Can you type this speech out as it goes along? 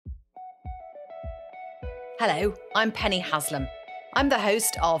Hello, I'm Penny Haslam. I'm the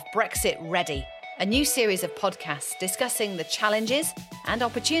host of Brexit Ready, a new series of podcasts discussing the challenges and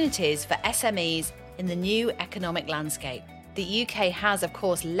opportunities for SMEs in the new economic landscape. The UK has, of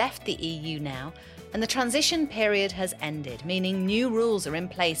course, left the EU now, and the transition period has ended, meaning new rules are in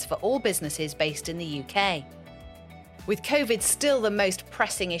place for all businesses based in the UK. With COVID still the most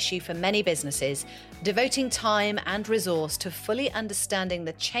pressing issue for many businesses, devoting time and resource to fully understanding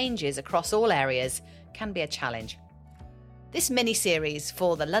the changes across all areas can be a challenge. This mini-series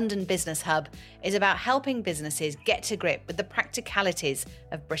for the London Business Hub is about helping businesses get to grip with the practicalities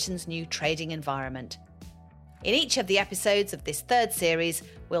of Britain's new trading environment. In each of the episodes of this third series,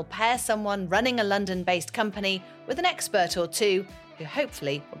 we'll pair someone running a London-based company with an expert or two who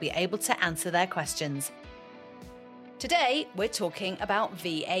hopefully will be able to answer their questions. Today, we're talking about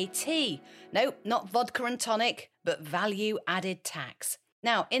VAT. No, not vodka and tonic, but value-added tax.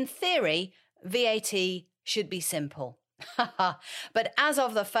 Now, in theory, VAT should be simple. But as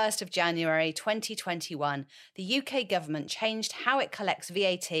of the 1st of January 2021, the UK government changed how it collects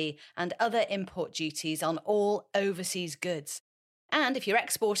VAT and other import duties on all overseas goods. And if you're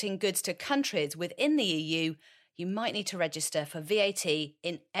exporting goods to countries within the EU, you might need to register for VAT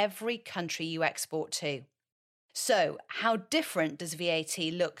in every country you export to. So, how different does VAT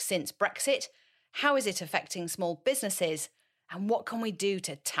look since Brexit? How is it affecting small businesses? And what can we do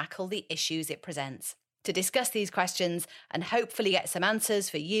to tackle the issues it presents? To discuss these questions and hopefully get some answers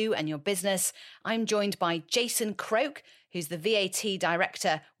for you and your business, I'm joined by Jason Croke, who's the VAT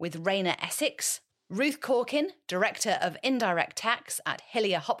Director with Rayner Essex, Ruth Corkin, Director of Indirect Tax at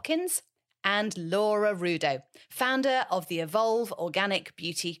Hillier Hopkins, and Laura Rudo, founder of the Evolve Organic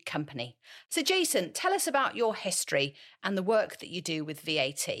Beauty Company. So Jason, tell us about your history and the work that you do with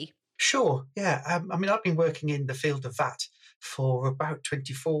VAT. Sure, yeah. I've been working in the field of VAT for about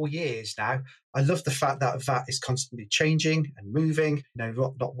 24 years now. I love the fact that VAT is constantly changing and moving.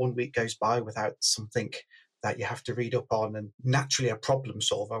 Not 1 week goes by without something that you have to read up on, and naturally a problem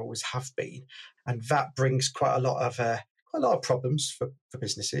solver, I always have been. And VAT brings quite a lot of problems for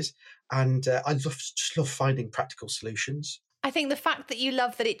businesses. And I just love finding practical solutions. I think the fact that you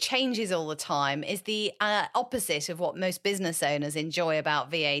love that it changes all the time is the opposite of what most business owners enjoy about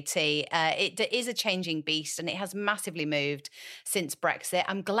VAT. It is a changing beast and it has massively moved since Brexit.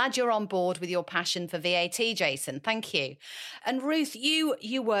 I'm glad you're on board with your passion for VAT, Jason. Thank you. And Ruth,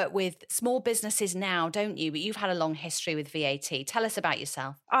 you work with small businesses now, don't you? But you've had a long history with VAT. Tell us about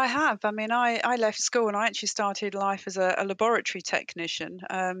yourself. I have. I left school and I actually started life as a laboratory technician,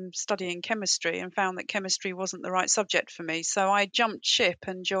 studying chemistry, and found that chemistry wasn't the right subject for me. So I jumped ship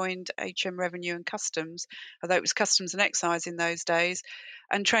and joined HM Revenue and Customs, although it was Customs and Excise in those days,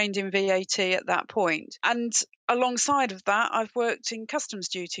 and trained in VAT at that point. And alongside of that, I've worked in customs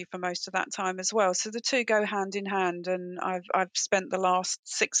duty for most of that time as well. So the two go hand in hand. And I've spent the last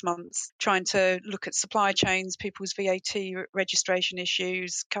 6 months trying to look at supply chains, people's VAT registration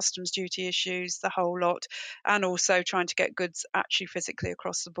issues, customs duty issues, the whole lot, and also trying to get goods actually physically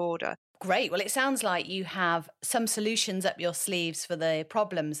across the border. Great. Well, it sounds like you have some solutions up your sleeves for the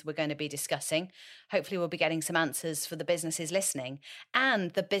problems we're going to be discussing. Hopefully we'll be getting some answers for the businesses listening.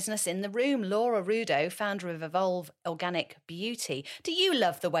 And the business in the room, Laura Rudo, founder of Evolve Organic Beauty. Do you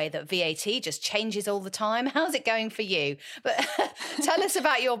love the way that VAT just changes all the time? How's it going for you? But tell us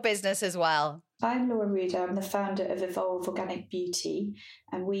about your business as well. I'm Laura Rudo. I'm the founder of Evolve Organic Beauty,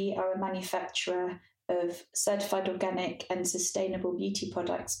 and we are a manufacturer of certified organic and sustainable beauty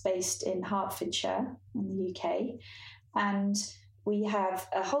products based in Hertfordshire in the UK. And we have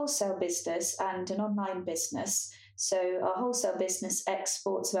a wholesale business and an online business. So our wholesale business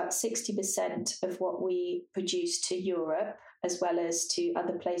exports about 60% of what we produce to Europe, as well as to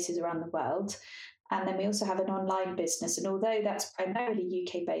other places around the world. And then we also have an online business. And although that's primarily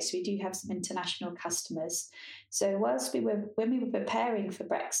UK-based, we do have some international customers. So when we were preparing for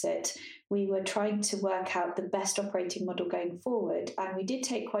Brexit, we were trying to work out the best operating model going forward. And we did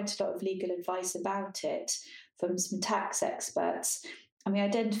take quite a lot of legal advice about it from some tax experts. And we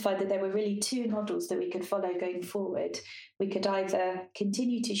identified that there were really two models that we could follow going forward. We could either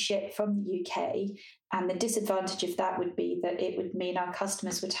continue to ship from the UK, and the disadvantage of that would be that it would mean our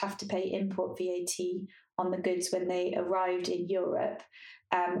customers would have to pay import VAT on the goods when they arrived in Europe,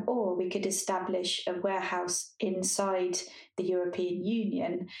 or we could establish a warehouse inside the European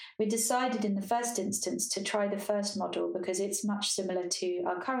Union. We decided in the first instance to try the first model because it's much similar to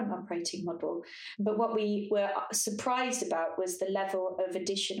our current operating model. But what we were surprised about was the level of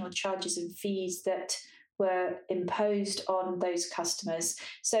additional charges and fees that were imposed on those customers.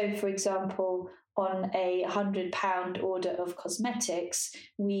 So, for example, on a £100 order of cosmetics,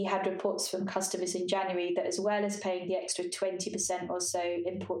 we had reports from customers in January that as well as paying the extra 20% or so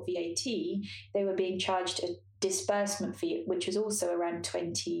import VAT, they were being charged a disbursement fee, which was also around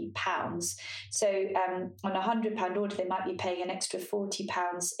 £20. So on a £100 order, they might be paying an extra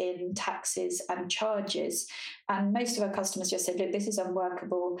 £40 in taxes and charges. And most of our customers just said, look, this is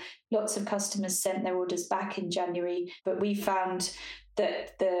unworkable. Lots of customers sent their orders back in January, but we found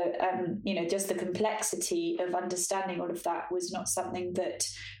that just the complexity of understanding all of that was not something that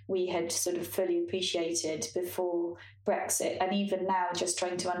we had sort of fully appreciated before Brexit. And even now, just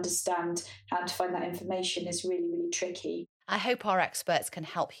trying to understand how to find that information is really, really tricky. I hope our experts can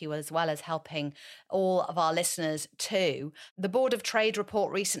help you as well as helping all of our listeners too. The Board of Trade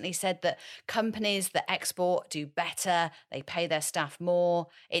report recently said that companies that export do better, they pay their staff more.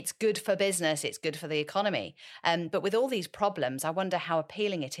 It's good for business, it's good for the economy. But with all these problems, I wonder how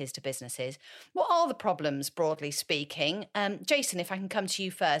appealing it is to businesses. What are the problems, broadly speaking? Jason, if I can come to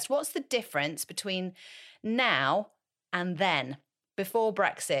you first, what's the difference between now and then, before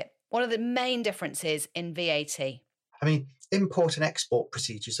Brexit? What are the main differences in VAT? I mean, import and export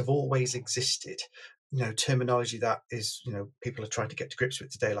procedures have always existed. Terminology that is, people are trying to get to grips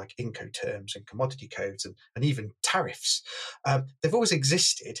with today, like Incoterms and commodity codes and even tariffs. They've always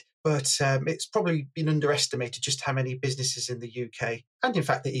existed, but it's probably been underestimated just how many businesses in the UK and in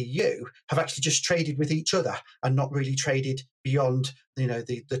fact the EU have actually just traded with each other and not really traded beyond,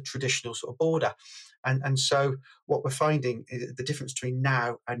 the traditional sort of border. And so what we're finding is the difference between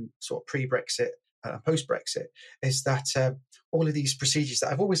now and sort of pre-Brexit post-Brexit is that all of these procedures that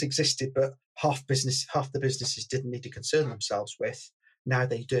have always existed, but half the businesses didn't need to concern themselves with, now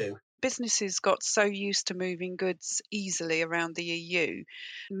they do. Businesses got so used to moving goods easily around the EU,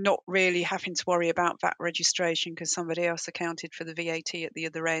 not really having to worry about VAT registration because somebody else accounted for the VAT at the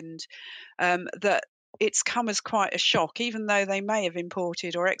other end, that it's come as quite a shock, even though they may have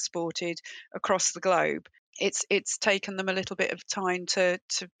imported or exported across the globe. It's taken them a little bit of time to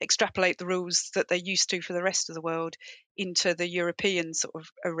extrapolate the rules that they're used to for the rest of the world into the European sort of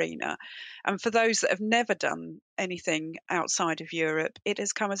arena. And for those that have never done anything outside of Europe, it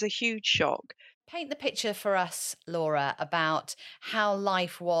has come as a huge shock. Paint the picture for us, Laura, about how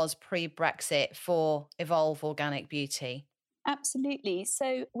life was pre-Brexit for Evolve Organic Beauty. Absolutely.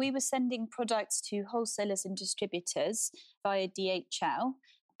 So we were sending products to wholesalers and distributors via DHL.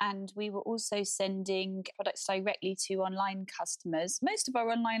 And we were also sending products directly to online customers. Most of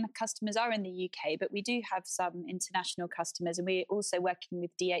our online customers are in the UK, but we do have some international customers. And we're also working with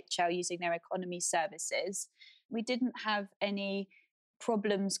DHL using their economy services. We didn't have any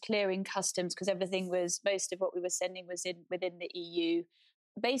problems clearing customs because most of what we were sending was within the EU.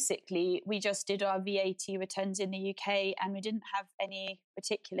 Basically, we just did our VAT returns in the UK and we didn't have any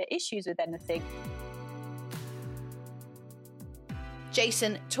particular issues with anything.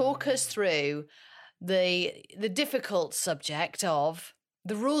 Jason, talk us through the difficult subject of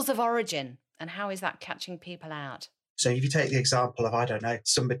the rules of origin and how is that catching people out? So if you take the example of, I don't know,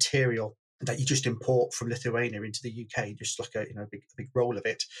 some material that you just import from Lithuania into the UK, just like a big roll of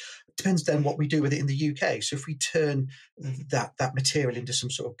it. It depends then what we do with it in the UK. So if we turn that material into some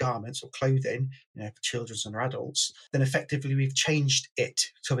sort of garments or clothing, for children and adults, then effectively we've changed it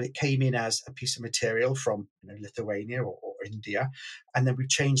so that it came in as a piece of material from Lithuania or India, and then we've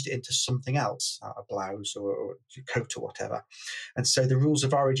changed it into something else, a blouse or a coat or whatever. And so the rules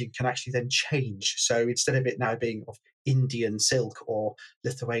of origin can actually then change. So instead of it now being of Indian silk or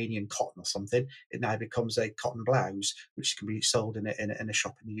Lithuanian cotton or something, it now becomes a cotton blouse, which can be sold in a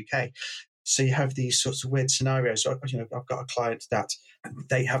shop in the UK. So you have these sorts of weird scenarios. I've got a client that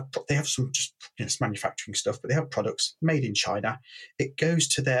they have some just manufacturing stuff, but they have products made in China. It goes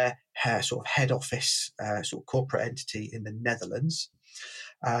to their sort of head office, sort of corporate entity in the Netherlands.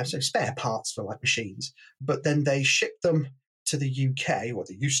 So spare parts for like machines, but then they ship them to the UK, or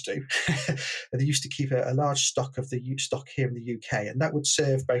they used to. They used to keep a large stock of the stock here in the UK, and that would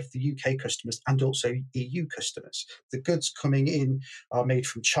serve both the UK customers and also EU customers. The goods coming in are made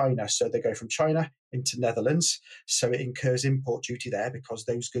from China, so they go from China into Netherlands, so it incurs import duty there because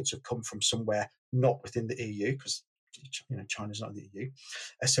those goods have come from somewhere not within the EU, because China's not in the EU.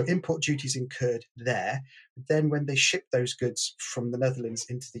 So import duties incurred there. Then when they ship those goods from the Netherlands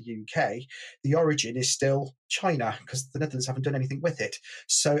into the UK, the origin is still China because the Netherlands haven't done anything with it.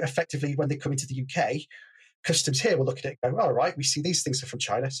 So effectively, when they come into the UK, customs here will look at it and go, all right, we see these things are from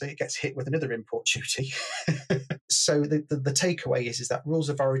China, so it gets hit with another import duty. So the takeaway is that rules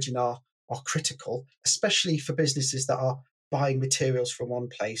of origin are critical, especially for businesses that are buying materials from one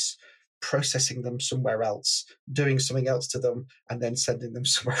place, processing them somewhere else, doing something else to them, and then sending them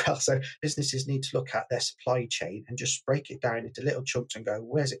somewhere else. So businesses need to look at their supply chain and just break it down into little chunks and go,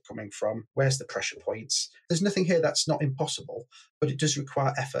 where's it coming from? Where's the pressure points? There's nothing here that's not impossible, but it does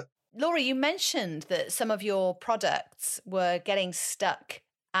require effort. Laura, you mentioned that some of your products were getting stuck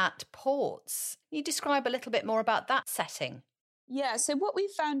at ports. Can you describe a little bit more about that setting? Yeah, so what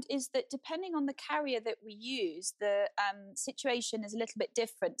we've found is that depending on the carrier that we use, the situation is a little bit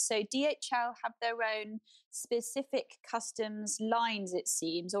different. So DHL have their own specific customs lines, it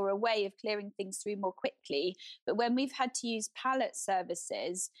seems, or a way of clearing things through more quickly. But when we've had to use pallet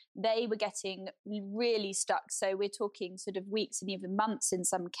services, they were getting really stuck. So we're talking sort of weeks and even months in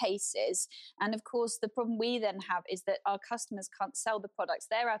some cases. And of course, the problem we then have is that our customers can't sell the products.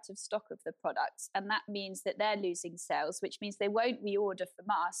 They're out of stock of the products. And that means that they're losing sales, which means they won't reorder from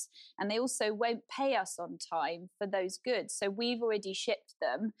us. And they also won't pay us on time for those goods. So we've already shipped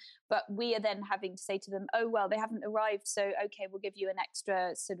them, but we are then having to say to them, oh, well, they haven't arrived. So, okay, we'll give you an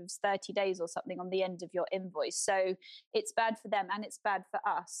extra sort of 30 days or something on the end of your invoice. So it's bad for them and it's bad for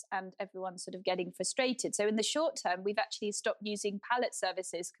us, and everyone's sort of getting frustrated. So in the short term, we've actually stopped using pallet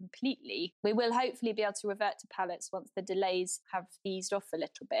services completely. We will hopefully be able to revert to pallets once the delays have eased off a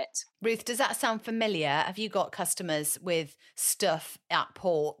little bit. Ruth, does that sound familiar? Have you got customers with stuff at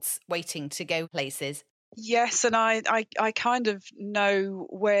ports waiting to go places? Yes, and I kind of know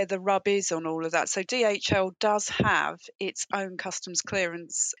where the rub is on all of that. So DHL does have its own customs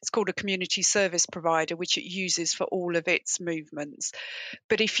clearance. It's called a community service provider, which it uses for all of its movements.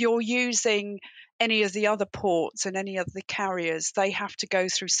 But if you're using any of the other ports and any of the carriers, they have to go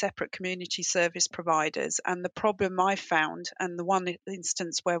through separate community service providers. And the problem I found, and the one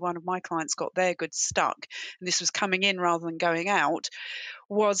instance where one of my clients got their goods stuck, and this was coming in rather than going out,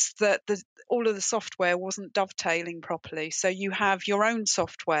 was that all of the software wasn't dovetailing properly. So you have your own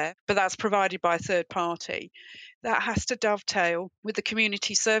software, but that's provided by a third party. That has to dovetail with the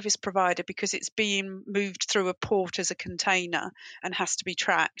community service provider because it's being moved through a port as a container and has to be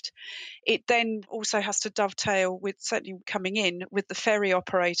tracked. It then also has to dovetail with, certainly coming in, with the ferry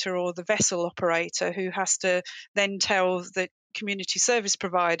operator or the vessel operator, who has to then tell the community service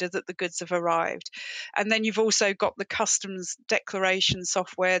provider that the goods have arrived. And then you've also got the customs declaration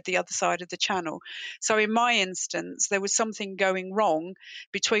software the other side of the channel. So in my instance, there was something going wrong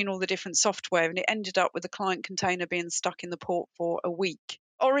between all the different software, and it ended up with the client container being stuck in the port for a week.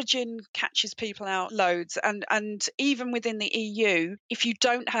 Origin catches people out loads, and even within the EU, if you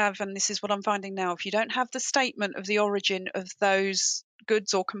don't have, and this is what I'm finding now, if you don't have the statement of the origin of those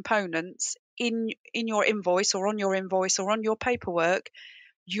goods or components in your invoice or on your paperwork,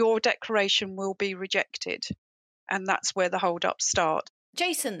 your declaration will be rejected. And that's where the hold-ups start.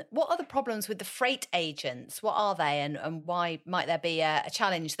 Jason, what are the problems with the freight agents? What are they, and why might there be a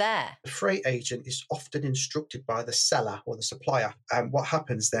challenge there? The freight agent is often instructed by the seller or the supplier. And what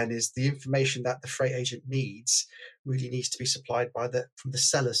happens then is the information that the freight agent needs really needs to be supplied from the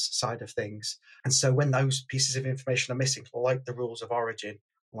seller's side of things. And so when those pieces of information are missing, like the rules of origin,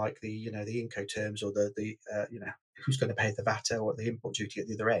 like the Incoterms or the who's going to pay the VAT or the import duty at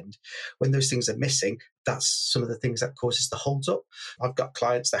the other end, when those things are missing, that's some of the things that causes the holds up. I've got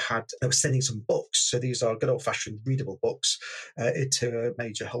clients that were sending some books, so these are good old fashioned readable books, to a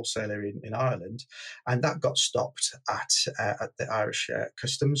major wholesaler in Ireland, and that got stopped at the Irish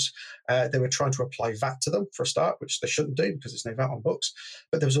customs. They were trying to apply VAT to them for a start, which they shouldn't do because there's no VAT on books.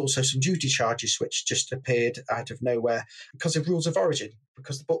 But there was also some duty charges which just appeared out of nowhere because of rules of origin,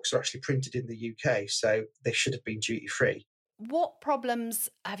 because the books are actually printed in the UK, so they should have been duty free. What problems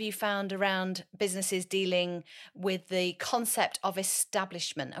have you found around businesses dealing with the concept of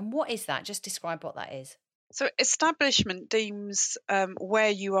establishment? And what is that? Just describe what that is. So establishment deems where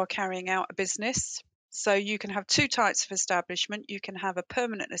you are carrying out a business. So you can have two types of establishment. You can have a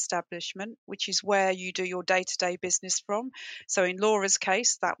permanent establishment, which is where you do your day-to-day business from. So in Laura's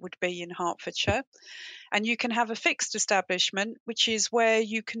case, that would be in Hertfordshire. And you can have a fixed establishment, which is where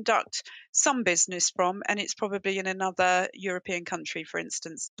you conduct some business from, and it's probably in another European country, for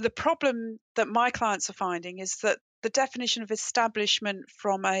instance. The problem that my clients are finding is that the definition of establishment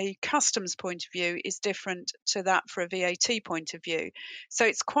from a customs point of view is different to that for a VAT point of view. So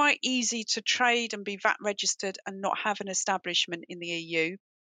it's quite easy to trade and be VAT registered and not have an establishment in the EU,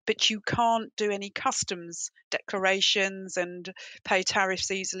 but you can't do any customs declarations and pay tariffs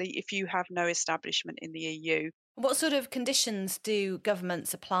easily if you have no establishment in the EU. What sort of conditions do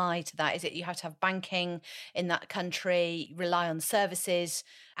governments apply to that? Is it you have to have banking in that country, rely on services,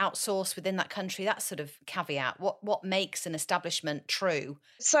 outsource within that country, that sort of caveat? What makes an establishment true?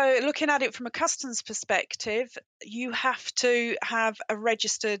 So looking at it from a customs perspective, you have to have a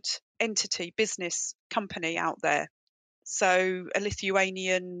registered entity, business, company out there. So a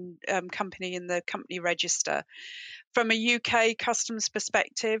Lithuanian company in the company register. From a UK customs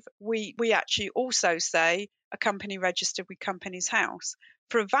perspective, we actually also say a company registered with Companies House.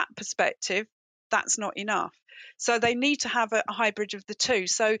 For a VAT perspective, that's not enough. So they need to have a hybrid of the two.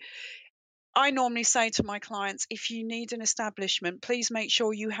 So I normally say to my clients, if you need an establishment, please make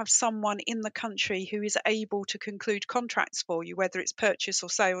sure you have someone in the country who is able to conclude contracts for you, whether it's purchase or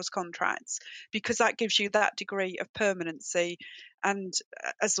sales contracts, because that gives you that degree of permanency. And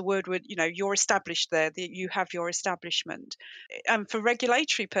as the word would, you're established there, you have your establishment. And for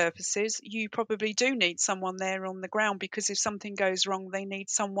regulatory purposes, you probably do need someone there on the ground, because if something goes wrong, they need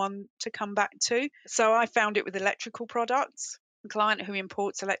someone to come back to. So I found it with electrical products. A client who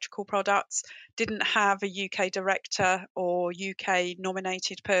imports electrical products didn't have a UK director or UK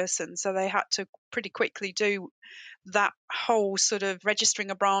nominated person, so they had to pretty quickly do that whole sort of registering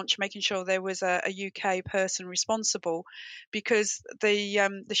a branch, making sure there was a UK person responsible, because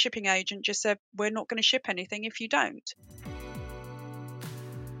the shipping agent just said, we're not going to ship anything if you don't.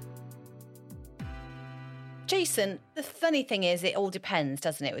 Jason, the funny thing is it all depends,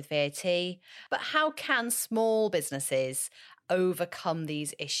 doesn't it, with VAT? But how can small businesses overcome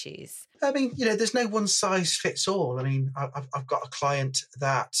these issues? I mean, there's no one size fits all. I mean, I've got a client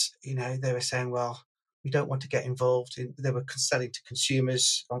that, they were saying, well, we don't want to get involved in, they were selling to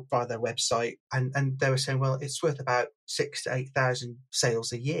consumers via their website. And they were saying, well, it's worth about 6,000 to 8,000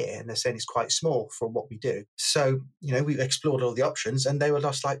 sales a year. And they're saying it's quite small for what we do. So, we've explored all the options, and they were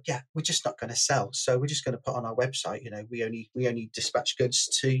just like, yeah, we're just not going to sell. So we're just going to put on our website, we only dispatch goods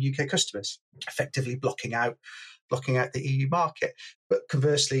to UK customers, effectively blocking out the EU market. But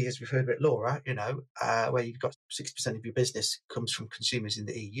conversely, as we've heard about Laura, where you've got 60% of your business comes from consumers in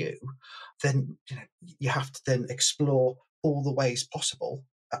the EU, then you have to then explore all the ways possible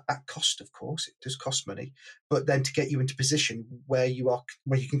at cost. Of course, it does cost money, but then to get you into a position where you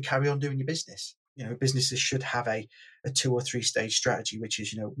can carry on doing your business. Businesses should have a 2 or 3 stage strategy, which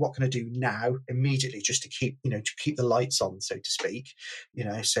is, what can I do now immediately just to keep the lights on, so to speak.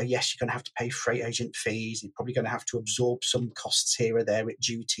 So yes, you're going to have to pay freight agent fees. You're probably going to have to absorb some costs here or there with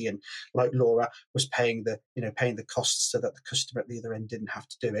duty. And like Laura was paying the costs so that the customer at the other end didn't have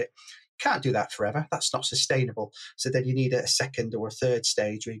to do it. Can't do that forever. That's not sustainable. So then you need a second or a third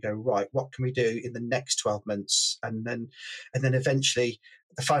stage where you go, right, what can we do in the next 12 months? And then eventually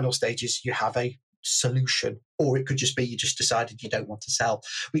the final stage is you have a solution, or it could just be you just decided you don't want to sell.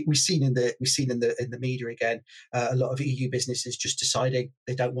 We've seen in the media again, a lot of EU businesses just deciding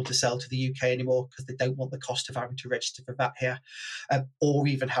they don't want to sell to the UK anymore because they don't want the cost of having to register for VAT here, or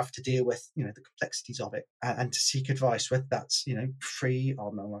even have to deal with the complexities of it, and to seek advice, whether that's free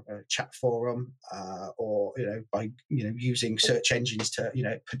on a chat forum, or by using search engines to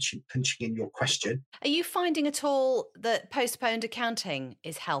punching in your question. Are you finding at all that postponed accounting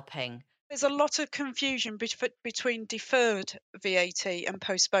is helping? There's a lot of confusion between deferred VAT and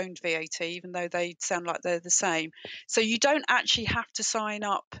postponed VAT, even though they sound like they're the same. So you don't actually have to sign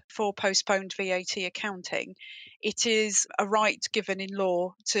up for postponed VAT accounting. It is a right given in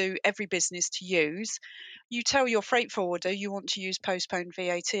law to every business to use. You tell your freight forwarder you want to use postponed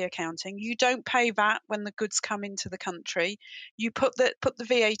VAT accounting. You don't pay VAT when the goods come into the country. You put the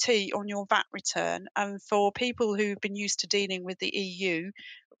VAT on your VAT return. And for people who've been used to dealing with the EU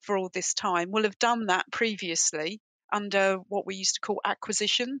for all this time will have done that previously under what we used to call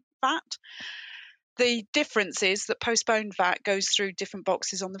acquisition VAT. The difference is that postponed VAT goes through different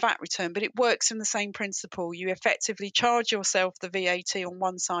boxes on the VAT return, but it works in the same principle. You effectively charge yourself the VAT on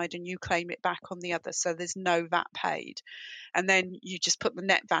one side and you claim it back on the other, so there's no VAT paid. And then you just put the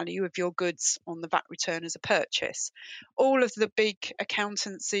net value of your goods on the VAT return as a purchase. All of the big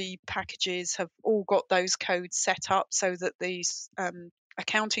accountancy packages have all got those codes set up so that these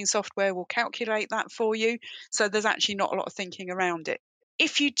accounting software will calculate that for you. So there's actually not a lot of thinking around it.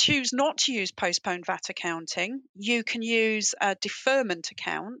 If you choose not to use postponed VAT accounting, you can use a deferment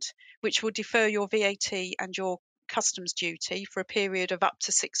account, which will defer your VAT and your customs duty for a period of up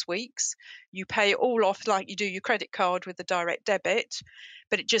to 6 weeks. You pay it all off like you do your credit card with the direct debit,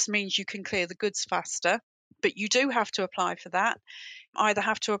 but it just means you can clear the goods faster. But you do have to apply for that. Either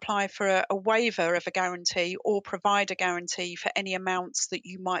have to apply for a waiver of a guarantee or provide a guarantee for any amounts that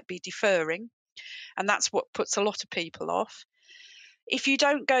you might be deferring. And that's what puts a lot of people off. If you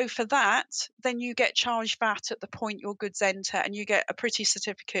don't go for that, then you get charged VAT at the point your goods enter, and you get a pretty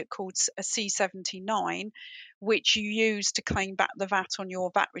certificate called a C79, which you use to claim back the VAT on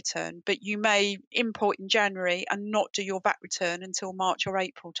your VAT return. But you may import in January and not do your VAT return until March or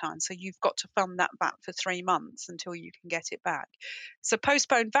April time. So you've got to fund that VAT for 3 months until you can get it back. So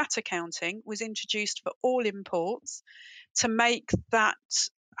postponed VAT accounting was introduced for all imports to make that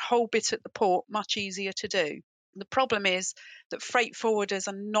whole bit at the port much easier to do. The problem is that freight forwarders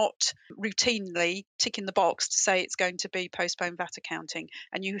are not routinely ticking the box to say it's going to be postponed VAT accounting,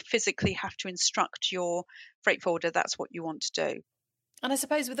 and you physically have to instruct your freight forwarder that's what you want to do. And I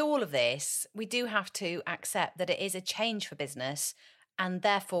suppose with all of this, we do have to accept that it is a change for business, and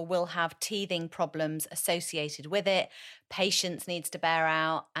therefore will have teething problems associated with it. Patience needs to bear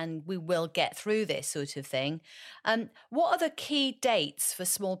out, and we will get through this sort of thing. What are the key dates for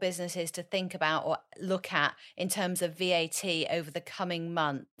small businesses to think about or look at in terms of VAT over the coming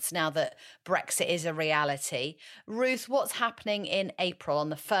months now that Brexit is a reality? Ruth, what's happening in April, on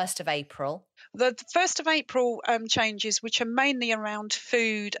the 1st of April? The 1st of April changes, which are mainly around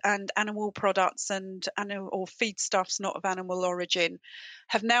food and animal products and or feedstuffs not of animal origin,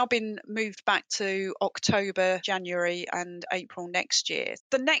 have now been moved back to October, January and April next year.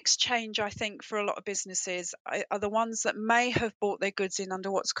 The next change, I think, for a lot of businesses are the ones that may have bought their goods in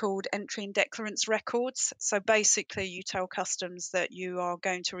under what's called entry and declarance records. So basically, you tell customs that you are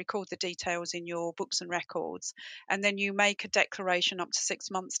going to record the details in your books and records, and then you make a declaration up to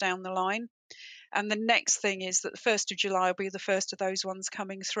 6 months down the line. And the next thing is that the 1st of July will be the first of those ones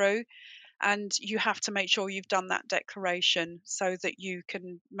coming through. And you have to make sure you've done that declaration so that you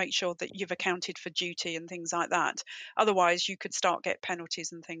can make sure that you've accounted for duty and things like that. Otherwise, you could start get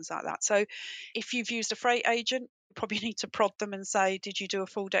penalties and things like that. So if you've used a freight agent, you probably need to prod them and say, did you do a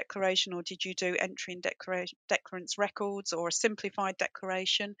full declaration, or did you do entry and declarance records, or a simplified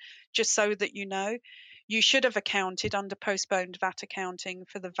declaration, just so that you know. You should have accounted under postponed VAT accounting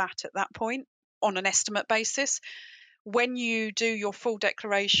for the VAT at that point on an estimate basis. When you do your full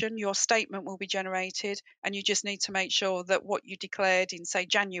declaration, your statement will be generated, and you just need to make sure that what you declared in, say,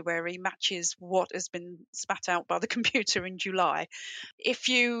 January matches what has been spat out by the computer in July. If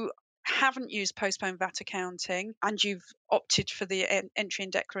you haven't used postponed VAT accounting and you've opted for the entry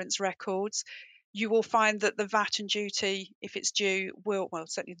and declarance records, you will find that the VAT and duty, if it's due,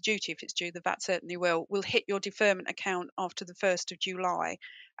 certainly the duty, if it's due, the VAT certainly will hit your deferment account after the 1st of July.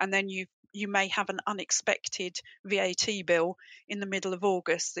 And then you may have an unexpected VAT bill in the middle of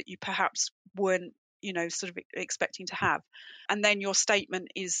August that you perhaps weren't, sort of expecting to have. And then your statement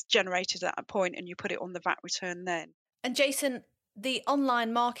is generated at that point and you put it on the VAT return then. And Jason, the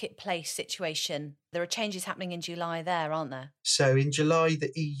online marketplace situation, there are changes happening in July there, aren't there? So in July,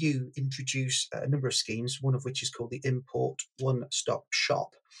 the EU introduced a number of schemes, one of which is called the Import One-Stop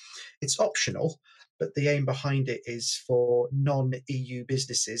Shop. It's optional, but the aim behind it is for non-EU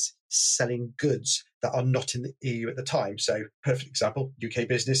businesses selling goods that are not in the EU at the time. So, perfect example, UK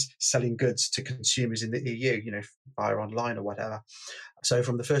business selling goods to consumers in the EU, via online or whatever. So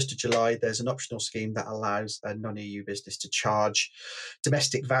from the 1st of July, there's an optional scheme that allows a non-EU business to charge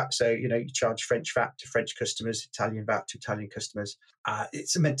domestic VAT. So, you charge French VAT to French customers, Italian VAT to Italian customers.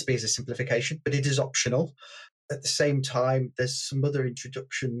 It's meant to be as a simplification, but it is optional. At the same time, there's some other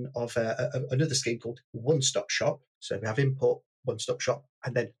introduction of another scheme called One Stop Shop. So we have import, One Stop Shop,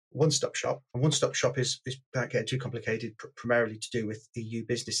 and then One Stop Shop. And One Stop Shop is without getting too complicated, primarily to do with EU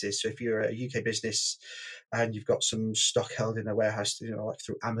businesses. So if you're a UK business and you've got some stock held in a warehouse, like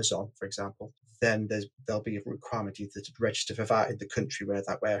through Amazon, for example, then there'll be a requirement either to register for VAT in the country where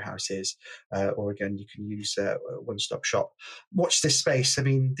that warehouse is, or again, you can use One Stop Shop. Watch this space. I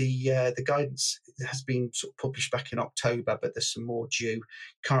mean, the guidance has been sort of published back in October, but there's some more due. You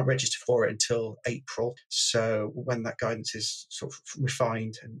can't register for it until April. So when that guidance is sort of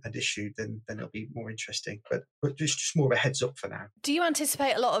refined and issued, then it'll be more interesting. But just more of a heads up for now. Do you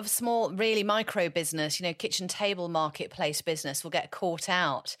anticipate a lot of small, really micro business, kitchen table marketplace business will get caught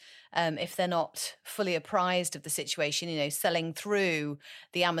out if they're not fully apprised of the situation, selling through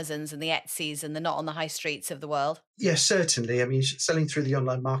the Amazons and the Etsy's and they're not on the high streets of the world? Yes, certainly. I mean, selling through the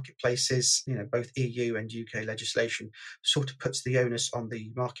online marketplaces, both EU and UK legislation sort of puts the onus on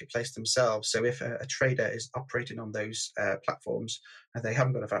the marketplace themselves. So if a trader is operating on those platforms and they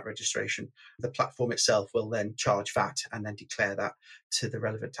haven't got a VAT registration, the platform itself will then charge VAT and then declare that to the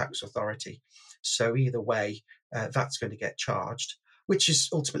relevant tax authority. So either way, VAT's going to get charged, which is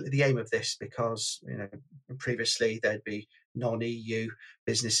ultimately the aim of this, because previously there'd be non-EU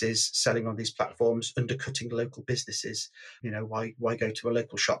businesses selling on these platforms, undercutting local businesses. Why go to a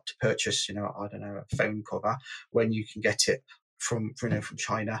local shop to purchase, a phone cover when you can get it from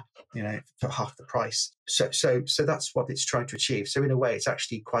China, for half the price. So that's what it's trying to achieve. So in a way, it's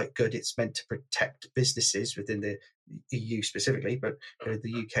actually quite good. It's meant to protect businesses within the EU specifically, but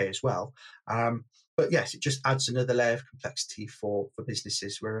the UK as well. But yes, it just adds another layer of complexity for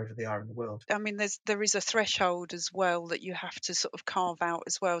businesses wherever they are in the world. I mean, there is a threshold as well that you have to sort of carve out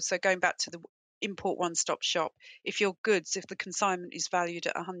as well. So going back to the import one-stop shop, if the consignment is valued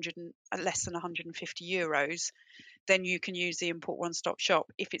at less than 150 euros, then you can use the import one-stop shop.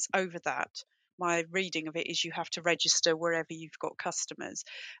 If it's over that, my reading of it is you have to register wherever you've got customers.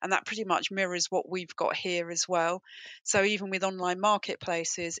 And that pretty much mirrors what we've got here as well. So even with online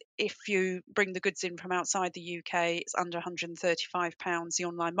marketplaces, if you bring the goods in from outside the UK, it's under £135. The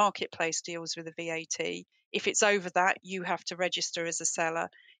online marketplace deals with the VAT. If it's over that, you have to register as a seller.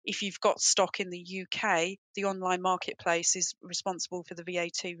 If you've got stock in the UK, the online marketplace is responsible for the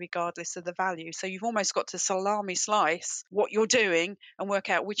VAT regardless of the value. So you've almost got to salami slice what you're doing and work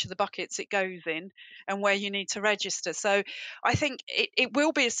out which of the buckets it goes in and where you need to register. So I think it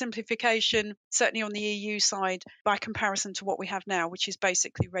will be a simplification, certainly on the EU side, by comparison to what we have now, which is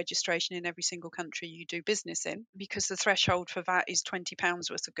basically registration in every single country you do business in, because the threshold for VAT is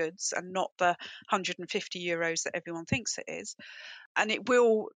 £20 worth of goods and not the 150 euros that everyone thinks it is. And it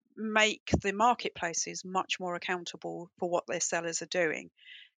will make the marketplaces much more accountable for what their sellers are doing.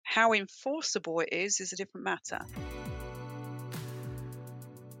 How enforceable it is a different matter.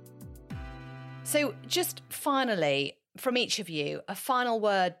 So just finally, from each of you, a final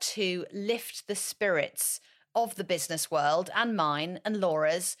word to lift the spirits of the business world and mine and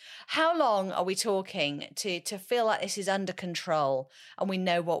Laura's. How long are we talking to feel like this is under control and we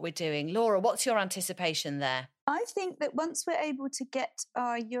know what we're doing? Laura, what's your anticipation there? I think that once we're able to get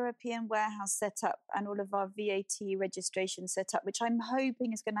our European warehouse set up and all of our VAT registration set up, which I'm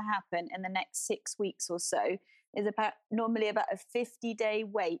hoping is going to happen in the next 6 weeks or so, is normally about a 50-day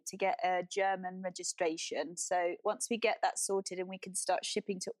wait to get a German registration. So once we get that sorted and we can start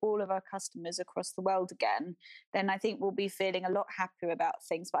shipping to all of our customers across the world again, then I think we'll be feeling a lot happier about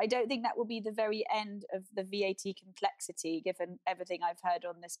things. But I don't think that will be the very end of the VAT complexity, given everything I've heard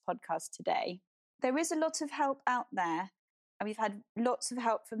on this podcast today. There is a lot of help out there. And we've had lots of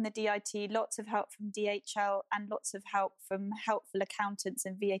help from the DIT, lots of help from DHL, and lots of help from helpful accountants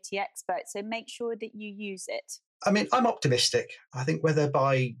and VAT experts. So make sure that you use it. I mean, I'm optimistic. I think whether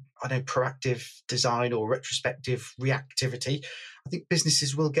by, proactive design or retrospective reactivity, I think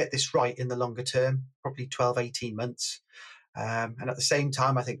businesses will get this right in the longer term, probably 12, 18 months. And at the same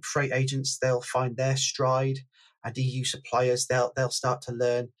time, I think freight agents, they'll find their stride, and EU suppliers, they'll start to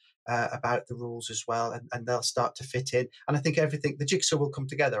learn about the rules as well, and they'll start to fit in. And I think the jigsaw will come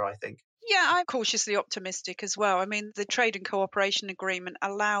together, I think. Yeah, I'm cautiously optimistic as well. I mean, the Trade and Cooperation Agreement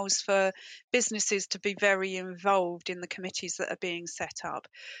allows for businesses to be very involved in the committees that are being set up.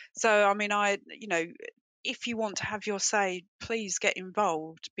 So, I mean, if you want to have your say, please get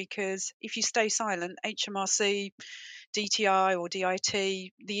involved, because if you stay silent, HMRC, DTI or DIT,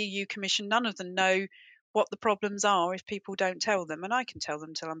 the EU Commission, none of them know what the problems are if people don't tell them. And I can tell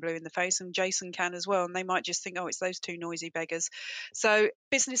them till I'm blue in the face, and Jason can as well. And they might just think, oh, it's those two noisy beggars. So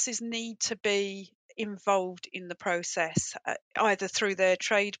businesses need to be involved in the process, either through their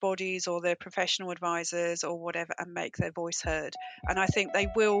trade bodies or their professional advisors or whatever, and make their voice heard. And I think they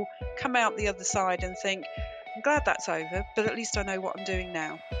will come out the other side and think, I'm glad that's over, but at least I know what I'm doing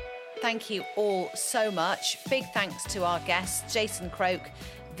now. Thank you all so much. Big thanks to our guests, Jason Croke,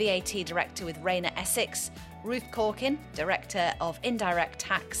 VAT Director with Rayner Essex, Ruth Corkin, Director of Indirect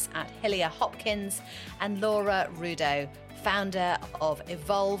Tax at Hillier Hopkins, and Laura Rudo, founder of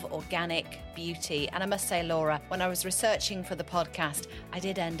Evolve Organic Beauty. And I must say, Laura, when I was researching for the podcast, I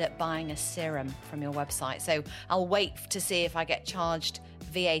did end up buying a serum from your website. So I'll wait to see if I get charged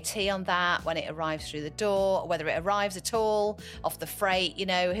VAT on that when it arrives through the door, whether it arrives at all off the freight,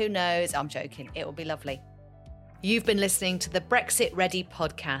 who knows? I'm joking. It will be lovely. You've been listening to the Brexit Ready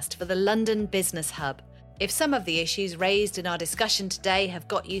podcast for the London Business Hub. If some of the issues raised in our discussion today have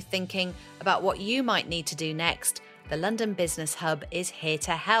got you thinking about what you might need to do next, the London Business Hub is here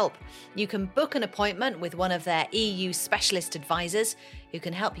to help. You can book an appointment with one of their EU specialist advisors who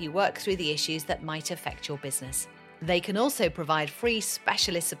can help you work through the issues that might affect your business. They can also provide free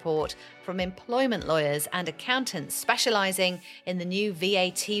specialist support from employment lawyers and accountants specialising in the new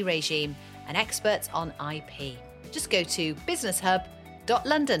VAT regime and experts on IP. Just go to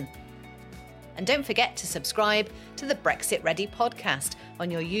businesshub.london. And don't forget to subscribe to the Brexit Ready podcast on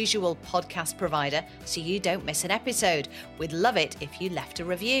your usual podcast provider so you don't miss an episode. We'd love it if you left a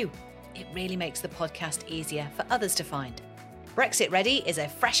review. It really makes the podcast easier for others to find. Brexit Ready is a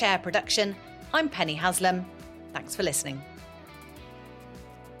Fresh Air production. I'm Penny Haslam. Thanks for listening.